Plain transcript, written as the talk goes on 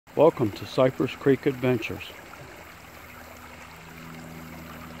Welcome to Cypress Creek Adventures.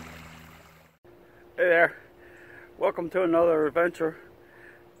 Hey there, welcome to another adventure.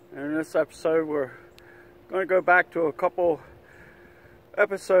 And in this episode we're going to go back to a couple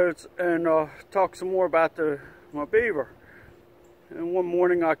episodes and talk some more about my beaver. And one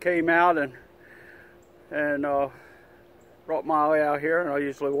morning I came out and brought Molly out here, and I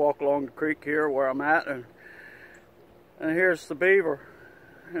usually walk along the creek here where I'm at, and here's the beaver.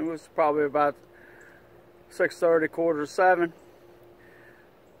 It was probably about 6:30, 6:45,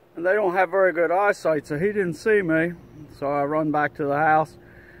 and they don't have very good eyesight, so he didn't see me. So I run back to the house,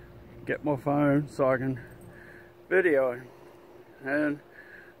 get my phone so I can video him. And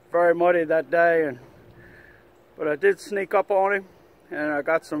very muddy that day, but I did sneak up on him, and I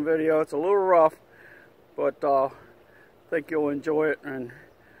got some video. It's a little rough, but I think you'll enjoy it, and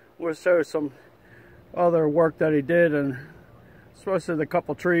we'll show some other work that he did, and especially the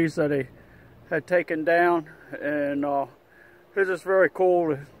couple trees that he had taken down. And it's just very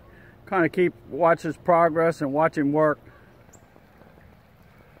cool to kind of watch his progress and watch him work.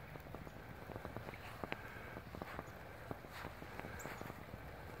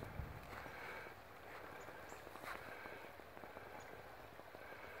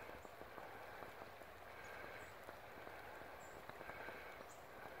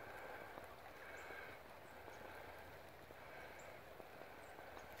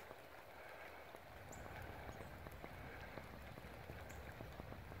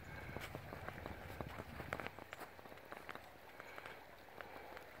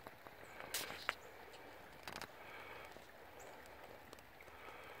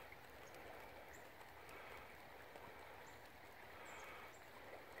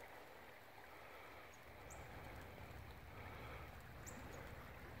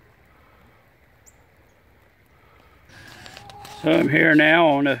 So I'm here now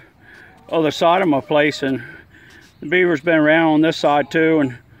on the other side of my place, and the beaver's been around on this side too,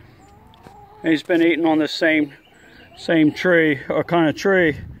 and he's been eating on this same tree, or kind of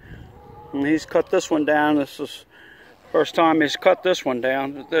tree. And he's cut this one down. This is the first time he's cut this one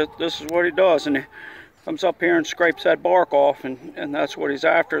down. This is what he does, and he comes up here and scrapes that bark off, and that's what he's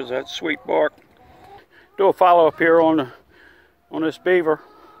after, is that sweet bark. Do a follow up here on this beaver.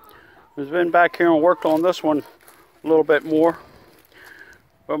 He's been back here and worked on this one a little bit more.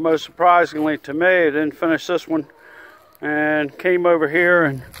 But most surprisingly to me, I didn't finish this one, and came over here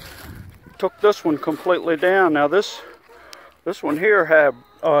and took this one completely down. Now this one here had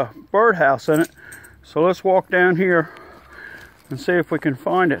a birdhouse in it, so let's walk down here and see if we can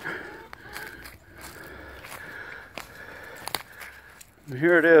find it. And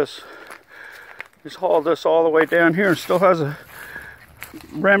here it is. He's hauled this all the way down here and still has a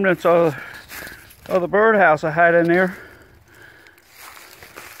remnants of the birdhouse I had in there.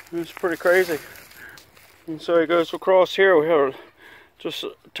 It's pretty crazy. And so he goes across here. We have just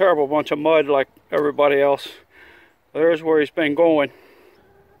a terrible bunch of mud like everybody else. There's where he's been going.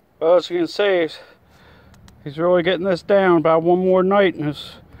 Well, as you can see, he's really getting this down by one more night, and he'll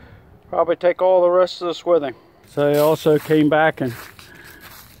probably take all the rest of this with him. So he also came back, and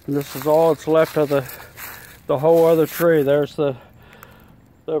this is all that's left of the whole other tree. There's the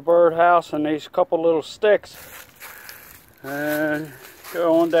birdhouse and these couple little sticks. And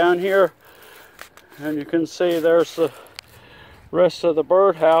go on down here, and you can see there's the rest of the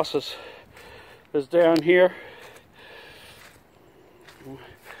birdhouse is down here.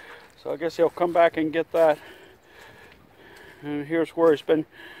 So I guess he'll come back and get that. And here's where he's been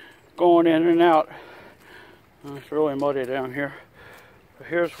going in and out. It's really muddy down here. But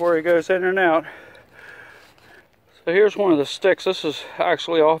here's where he goes in and out. So here's one of the sticks. This is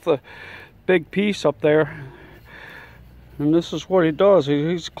actually off the big piece up there. And this is what he does.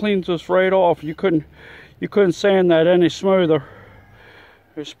 He cleans this right off. You couldn't sand that any smoother.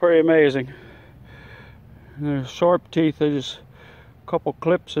 It's pretty amazing. And there's sharp teeth. They just a couple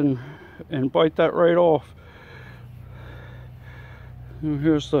clips and bite that right off. And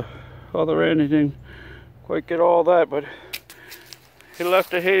here's the other end. He didn't quite get all that, but he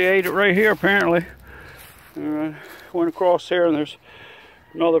left it. He ate it right here apparently. And went across here, and there's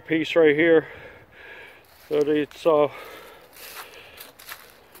another piece right here that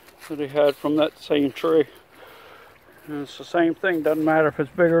that he had from that same tree. And it's the same thing, doesn't matter if it's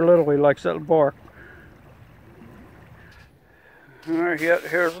big or little, he likes that bark. Alright,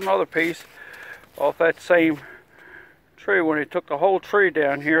 here's another piece off that same tree when he took the whole tree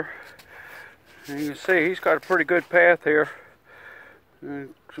down here. And you can see he's got a pretty good path here.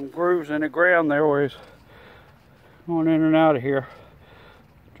 And some grooves in the ground there where he's going in and out of here,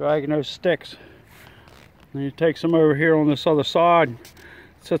 dragging those sticks. And he takes them over here on this other side,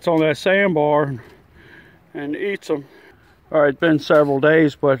 sits on that sandbar and eats them. All right, it's been several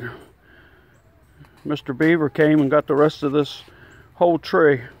days, but Mr. Beaver came and got the rest of this whole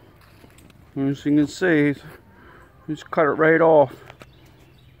tree. And as you can see, he's cut it right off.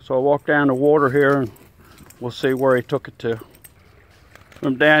 So I'll walk down the water here and we'll see where he took it to.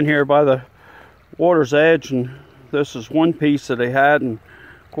 I'm down here by the water's edge, and this is one piece that they had, and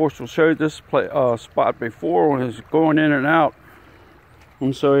of course we'll show you this spot before when it was going in and out.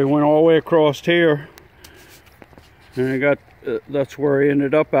 And so he went all the way across here, and he got that's where he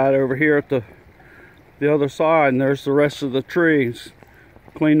ended up at, over here at the other side, and there's the rest of the trees.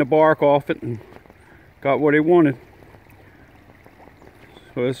 Cleaned the bark off it and got what he wanted.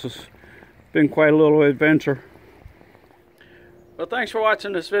 So this has been quite a little adventure. Well, thanks for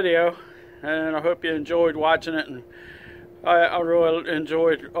watching this video, and I hope you enjoyed watching it. And I really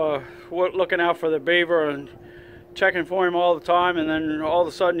enjoyed looking out for the beaver and checking for him all the time, and then all of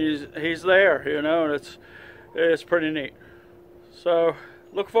a sudden he's there, you know, and it's pretty neat. So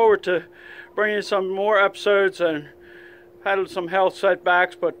look forward to bringing you some more episodes, and had some health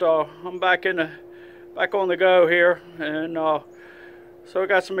setbacks, but I'm back on the go here, and so I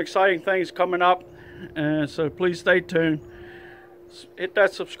got some exciting things coming up, and so please stay tuned. Hit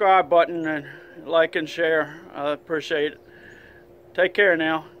that subscribe button and like and share. I appreciate it. Take care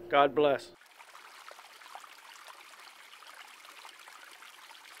now. God bless.